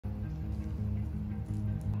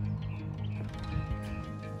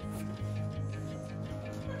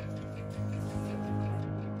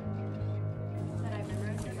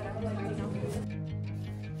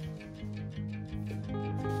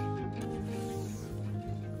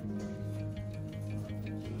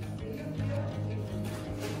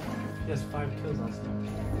has 5 kills on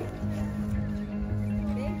Snapchat.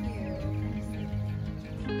 Thank you.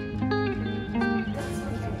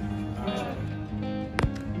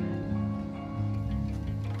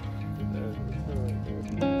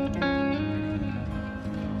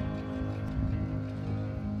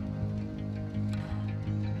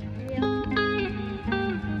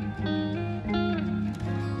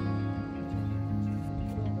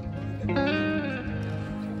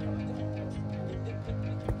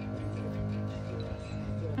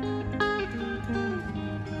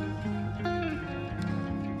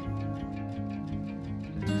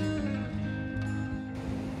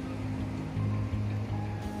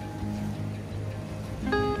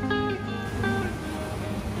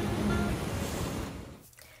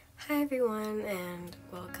 Hi everyone, and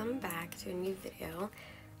welcome back to a new video.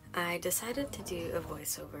 I decided to do a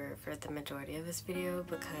voiceover for the majority of this video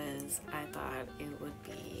because I thought it would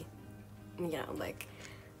be, like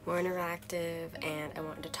more interactive, and I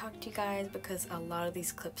wanted to talk to you guys because a lot of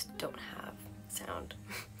these clips don't have sound.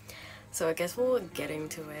 So I guess we'll get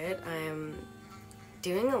into it. I'm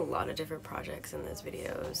doing a lot of different projects in this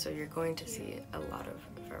video, so you're going to see a lot of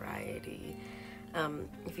variety.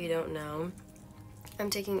 If you don't know, I'm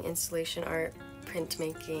taking installation art,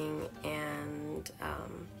 printmaking, and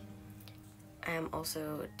I am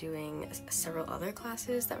also doing several other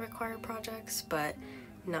classes that require projects, but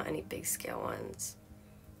not any big scale ones.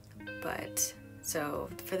 But so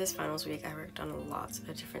for this finals week, I worked on lots of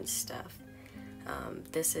different stuff.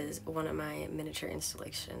 This is one of my miniature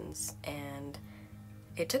installations, and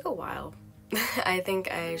it took a while. I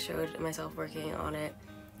think I showed myself working on it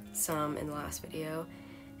some in the last video.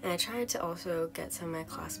 And I tried to also get some of my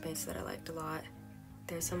classmates that I liked a lot.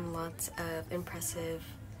 There's lots of impressive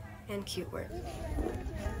and cute work.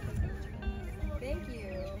 Thank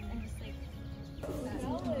you.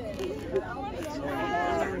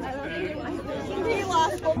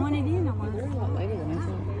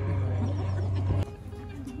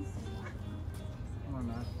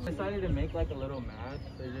 I decided to make like a little map.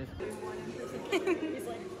 So just He's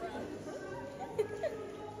like,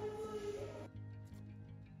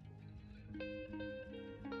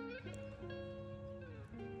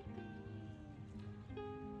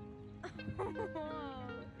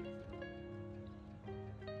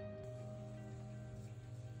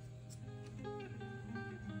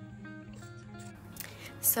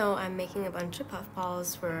 So I'm making a bunch of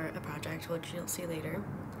puffballs for a project, which you'll see later.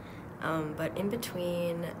 But in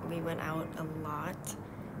between, we went out a lot,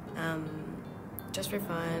 just for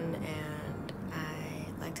fun, and I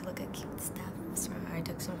like to look at cute stuff, so I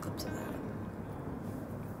took some clips of that.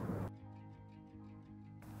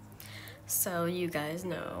 So you guys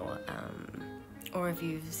know, or if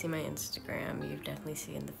you've seen my Instagram, you've definitely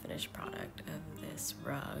seen the finished product of this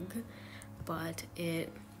rug, but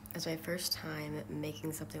it was my first time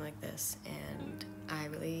making something like this, and I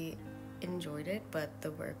really enjoyed it, but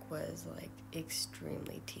the work was like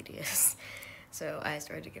extremely tedious, so I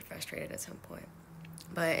started to get frustrated at some point.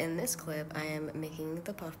 But in this clip, I am making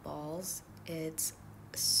the puffballs. It's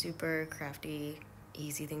a super crafty,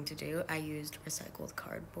 easy thing to do. I used recycled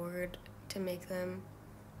cardboard to make them.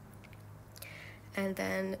 And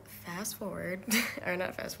then fast forward, or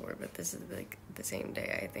not fast forward, but this is like the same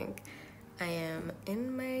day, I think. I am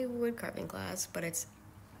in my wood carving class, but it's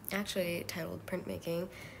actually titled printmaking,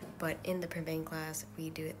 but in the printmaking class, we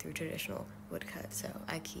do it through traditional woodcut, so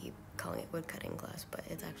I keep calling it woodcutting class, but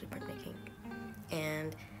it's actually printmaking.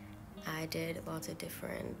 And I did lots of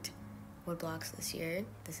different wood blocks this year.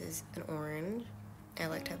 This is an orange. I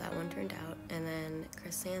liked how that one turned out. And then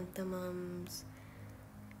chrysanthemums,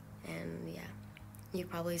 and yeah. You've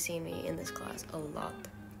probably seen me in this class a lot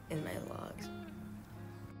in my vlogs.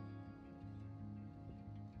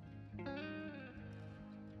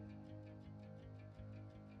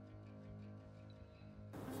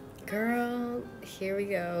 Girl, here we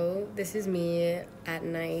go. This is me at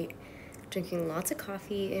night drinking lots of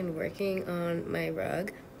coffee and working on my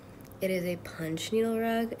rug. It is a punch needle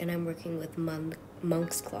rug, and I'm working with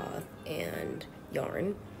monk's cloth and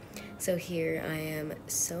yarn. So here I am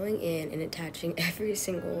sewing in and attaching every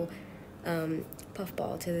single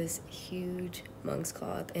puffball to this huge monk's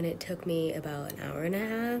cloth, and it took me about an hour and a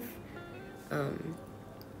half.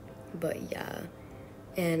 But yeah,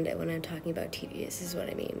 and when I'm talking about tedious, is what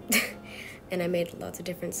I mean. And I made lots of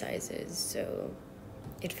different sizes, so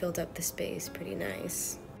it filled up the space pretty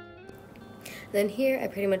nice. Then here, I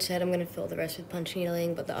pretty much said I'm gonna fill the rest with punch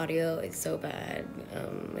needling, but the audio is so bad,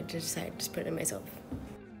 I just decided to just put it in myself.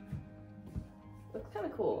 Looks kind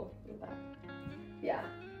of cool with that. Yeah,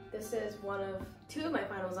 this is two of my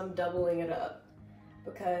finals. I'm doubling it up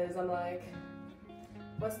because I'm like,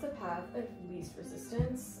 what's the path of least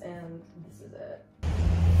resistance, and this is it.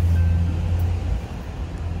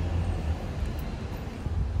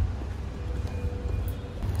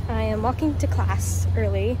 I am walking to class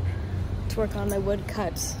early to work on my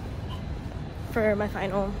woodcuts for my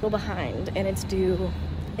final. A little behind, and it's due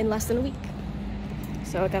in less than a week.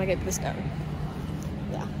 So I gotta get this done.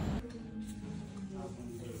 Yeah.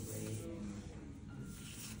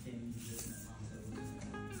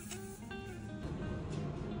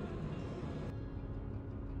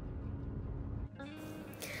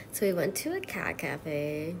 So we went to a cat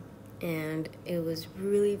cafe, and it was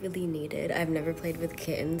really, really needed. I've never played with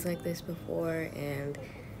kittens like this before, and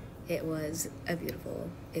it was a beautiful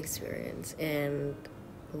experience and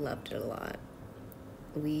loved it a lot.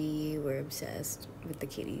 We were obsessed with the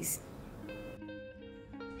kitties.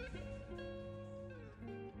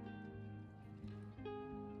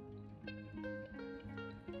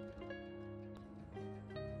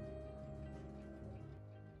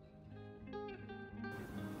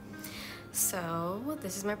 So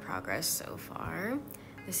this is my progress so far.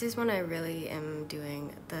 This is when I really am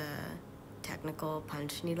doing the technical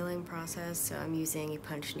punch needling process. So I'm using a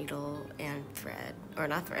punch needle and thread, or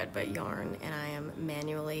not thread, but yarn, and I am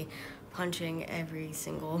manually punching every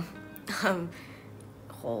single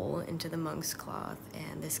hole into the monk's cloth,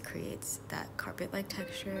 and this creates that carpet-like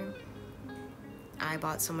texture. I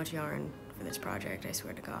bought so much yarn for this project, I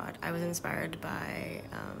swear to God. I was inspired by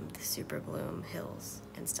the Super Bloom hills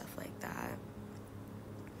and stuff like that.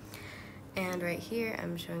 And right here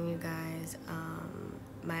I'm showing you guys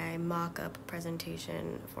my mock-up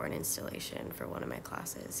presentation for an installation for one of my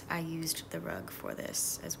classes. I used the rug for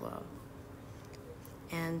this as well.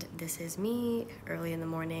 And this is me early in the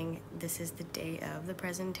morning. This is the day of the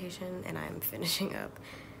presentation, and I'm finishing up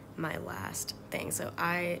my last thing. So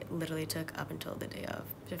I literally took up until the day of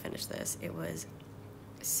to finish this. It was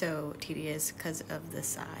so tedious because of the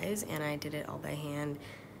size, and I did it all by hand.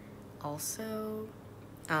 Also,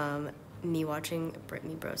 me watching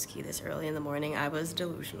Brittany Broski this early in the morning, I was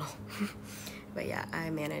delusional. But yeah,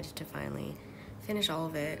 I managed to finally finish all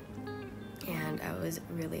of it, and I was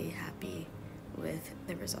really happy with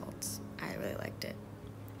the results. I really liked it.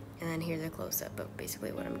 And then here's a close-up of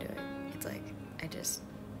basically what I'm doing. It's like I just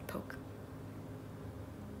poke.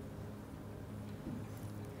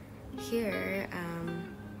 Here,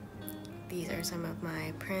 these are some of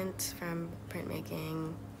my prints from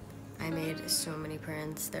printmaking. I made so many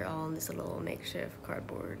prints. They're all in this little makeshift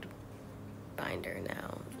cardboard binder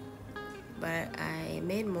now. But I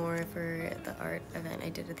made more for the art event I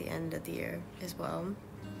did at the end of the year as well.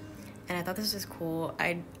 And I thought this was cool.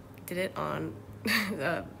 I did it on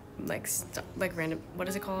like random, what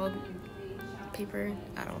is it called? Paper?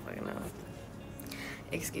 I don't fucking know.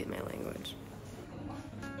 Excuse my language.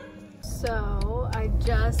 So I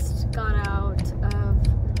just got out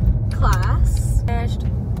of class, finished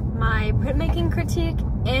my printmaking critique,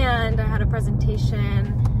 and I had a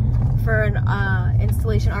presentation for an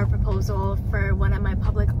installation art proposal for one of my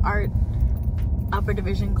public art upper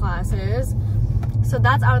division classes. So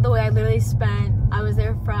that's out of the way. I was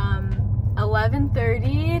there from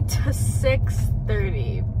 11:30 to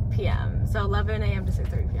 6:30 p.m. So 11 a.m. to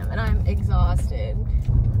 6:30 p.m. and I'm exhausted.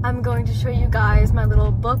 I'm going to show you guys my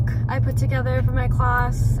little book I put together for my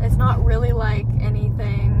class. It's not really like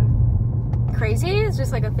anything crazy. It's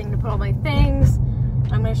just like a thing to put all my things.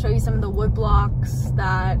 I'm going to show you some of the wood blocks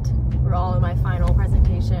that were all in my final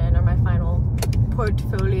presentation or my final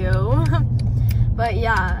portfolio. But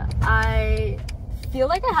yeah, I feel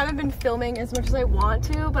like I haven't been filming as much as I want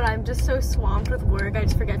to, but I'm just so swamped with work I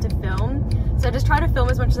just forget to film. So I just try to film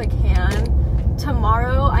as much as I can.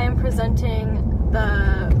 Tomorrow I am presenting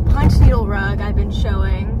the punch needle rug I've been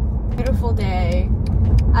showing. Beautiful day.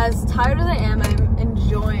 As tired as I am, I'm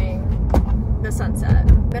enjoying the sunset.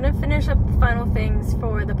 I'm gonna finish up the final things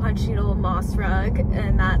for the punch needle moss rug,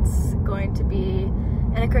 and that's going to be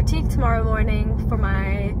in a critique tomorrow morning for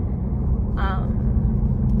my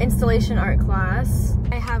installation art class.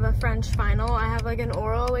 I have a French final, I have like an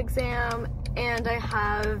oral exam, and I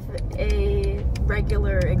have a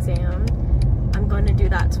regular exam. I'm going to do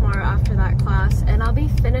that tomorrow after that class, and I'll be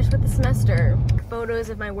finished with the semester. Photos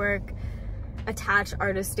of my work, attach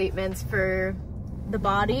artist statements for the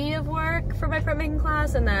body of work for my printmaking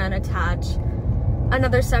class, and then attach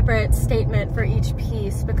another separate statement for each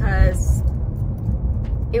piece because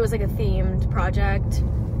it was like a themed project.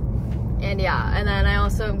 And yeah, and then I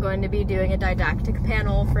also am going to be doing a didactic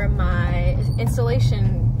panel for my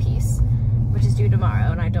installation piece, which is due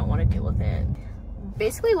tomorrow, and I don't want to deal with it.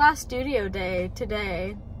 Basically last studio day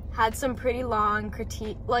today, had some pretty long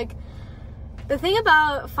critique. Like, the thing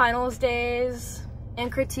about finals days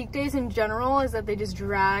And critique days in general is that they just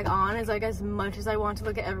drag on. It's like, as much as I want to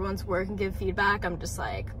look at everyone's work and give feedback, I'm just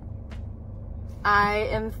like, I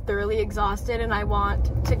am thoroughly exhausted and I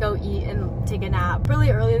want to go eat and take a nap. Really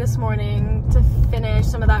early this morning to finish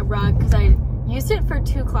some of that rug because I used it for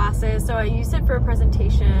 2 classes. So I used it for a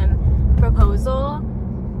presentation proposal,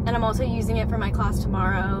 and I'm also using it for my class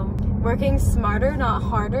tomorrow. Working smarter, not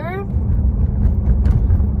harder.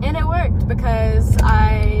 And it worked because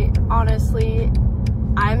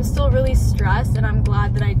I'm still really stressed, and I'm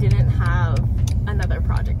glad that I didn't have another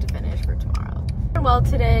project to finish for tomorrow. Well,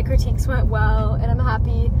 today critiques went well, and I'm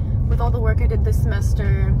happy with all the work I did this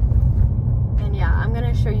semester. And yeah, I'm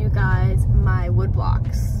gonna show you guys my wood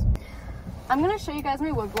blocks.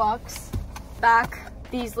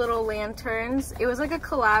 These little lanterns. It was like a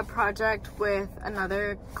collab project with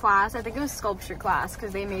another class. I think it was sculpture class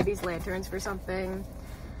because they made these lanterns for something.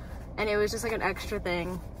 And it was just like an extra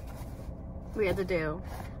thing we had to do.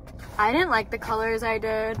 I didn't like the colors I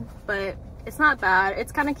did, but it's not bad.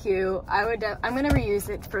 It's kind of cute. I'm gonna reuse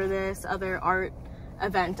it for this other art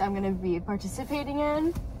event I'm gonna be participating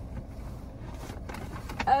in.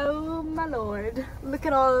 Oh my lord. Look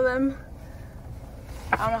at all of them.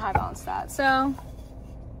 I don't know how to balance that. So,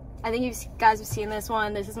 I think you guys have seen this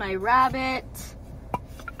one. This is my rabbit.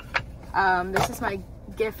 This is my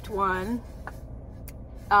gift one.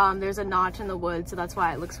 There's a notch in the wood, so that's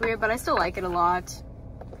why it looks weird, but I still like it a lot.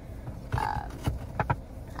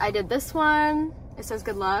 I did this one. It says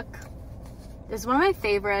good luck. This is one of my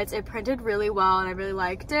favorites. It printed really well and I really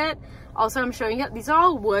liked it. Also, I'm showing you, these are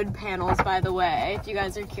all wood panels, by the way, if you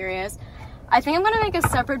guys are curious. I think I'm gonna make a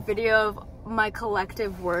separate video of my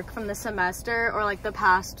collective work from the semester or like the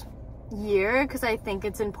past year, because I think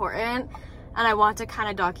it's important and I want to kind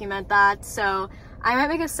of document that. So I might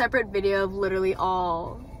make a separate video of literally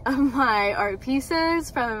all of my art pieces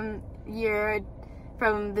from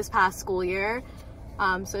this past school year.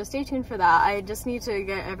 So stay tuned for that. I just need to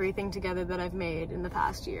get everything together that I've made in the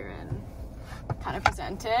past year and kind of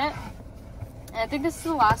present it. And I think this is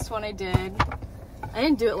the last one I did. I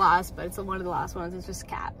didn't do it last, but it's one of the last ones. It's just a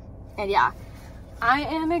cat. And yeah, I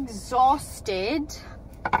am exhausted.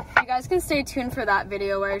 You guys can stay tuned for that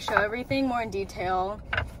video where I show everything more in detail,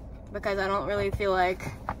 because I don't really feel like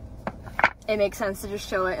it makes sense to just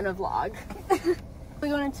show it in a vlog. I'm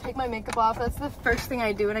going to take my makeup off. That's the first thing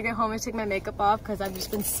I do when I get home, is take my makeup off, because I've just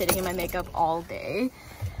been sitting in my makeup all day.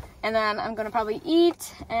 And then I'm going to probably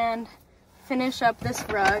eat and finish up this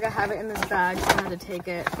rug. I have it in this bag, so I had to take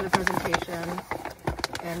it for the presentation.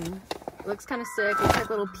 And it looks kind of sick. It looks like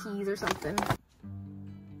little peas or something.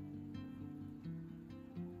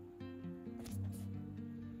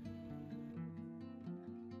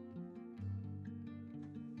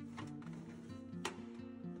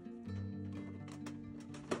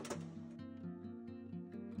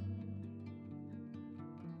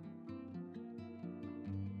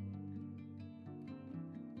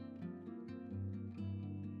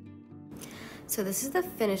 So this is the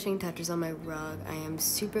finishing touches on my rug. I am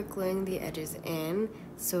super gluing the edges in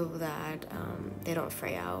so that they don't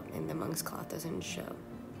fray out and the monk's cloth doesn't show.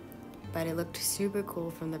 But it looked super cool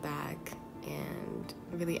from the back and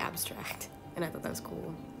really abstract, and I thought that was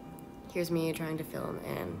cool. Here's me trying to film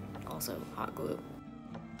and also hot glue.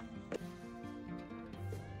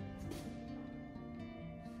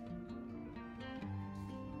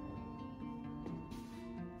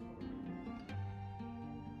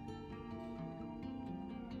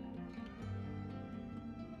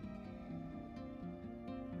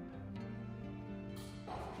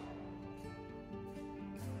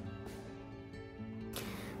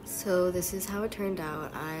 So this is how it turned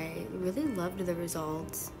out. I really loved the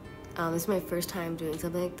results. This is my first time doing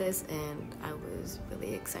something like this, and I was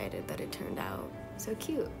really excited that it turned out so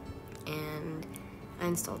cute. And I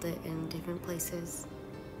installed it in different places,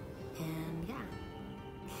 and yeah.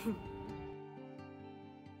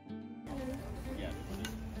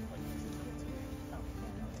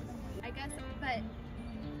 I guess, but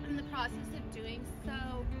in the process of doing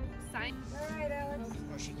so, sign. All right, Alex.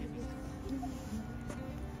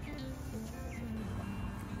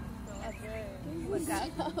 Look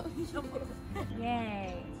up.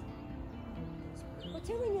 Yay. Well,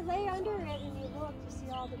 too, when you lay under it and you look, you see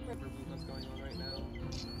all the What's going on right now?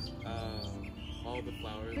 All the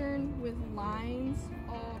flowers. With lines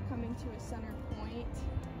all coming to a center point.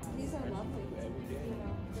 These are lovely. You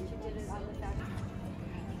know, that you did it on the back.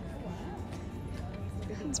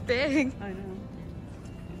 It's big. I know.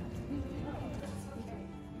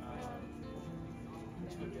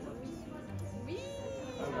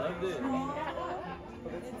 I loved it.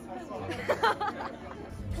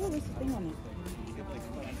 Oh, there's a thing on it.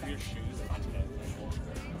 Your shoes on it.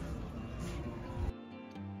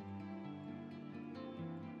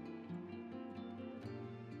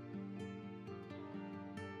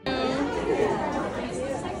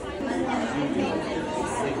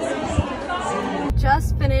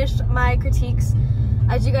 Just finished my critiques.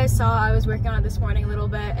 As you guys saw, I was working on it this morning a little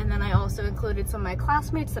bit, and then I also included some of my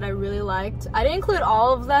classmates that I really liked. I didn't include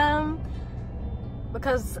all of them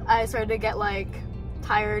because I started to get like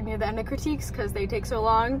tired near the end of critiques because they take so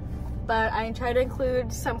long, but I tried to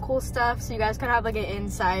include some cool stuff so you guys can have like an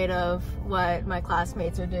insight of what my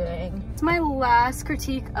classmates are doing. It's my last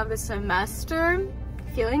critique of the semester.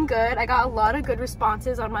 Feeling good. I got a lot of good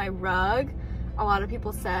responses on my rug. A lot of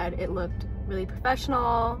people said it looked really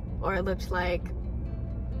professional, or it looked like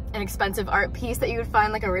an expensive art piece that you would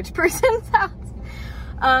find like a rich person's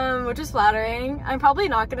house, which is flattering. I'm probably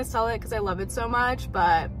not gonna sell it because I love it so much,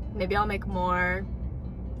 but maybe I'll make more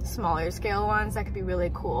smaller scale ones that could be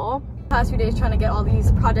really cool. The past few days trying to get all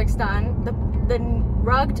these projects done. The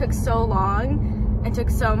rug took so long and took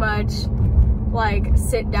so much like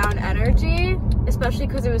sit down energy, especially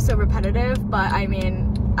because it was so repetitive, but I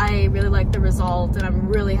mean, I really like the result and I'm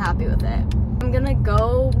really happy with it. I'm gonna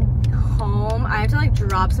go home. I have to like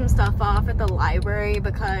drop some stuff off at the library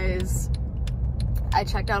because I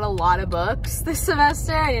checked out a lot of books this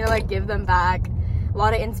semester. I need to like give them back. A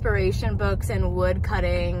lot of inspiration books and wood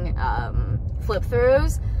cutting flip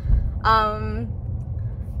throughs.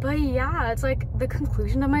 But yeah, it's like the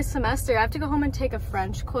conclusion of my semester. I have to go home and take a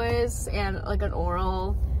French quiz and like an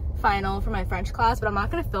oral final for my French class, but I'm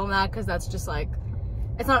not gonna film that because that's just like,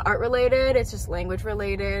 it's not art related, it's just language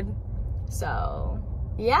related. So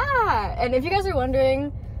yeah, and if you guys are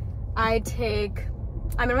wondering, I'm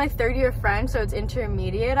in my third year of French, so it's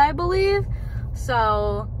intermediate, I believe.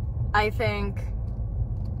 So I think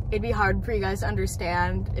it'd be hard for you guys to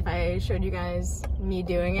understand if I showed you guys me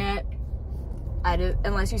doing it,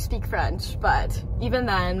 unless you speak French. But even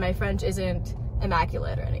then, my French isn't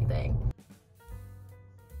immaculate or anything.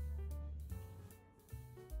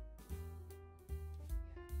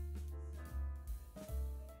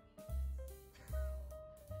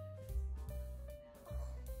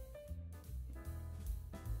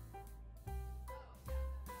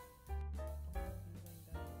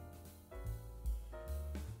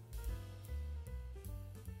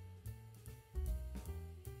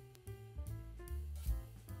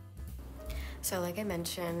 So like I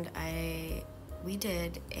mentioned, we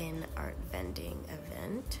did an art vending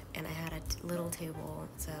event, and I had a little table,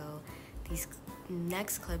 so these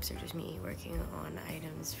next clips are just me working on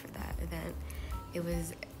items for that event. It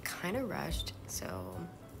was kind of rushed, so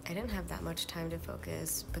I didn't have that much time to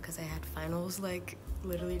focus because I had finals like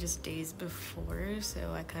literally just days before,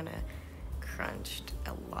 so I kind of crunched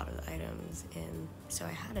a lot of the items in, so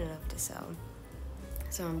I had enough to sell.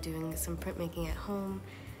 So I'm doing some printmaking at home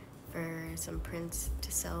for some prints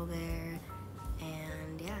to sell there,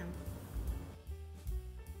 and yeah.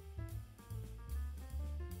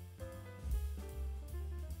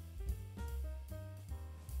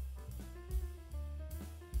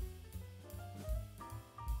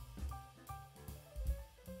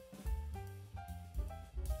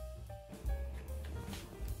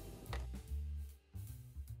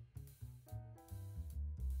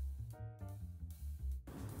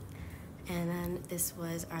 And then this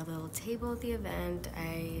was our little table at the event.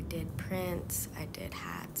 I did prints, I did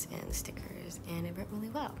hats and stickers, and it went really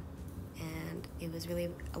well. And it was really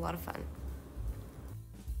a lot of fun.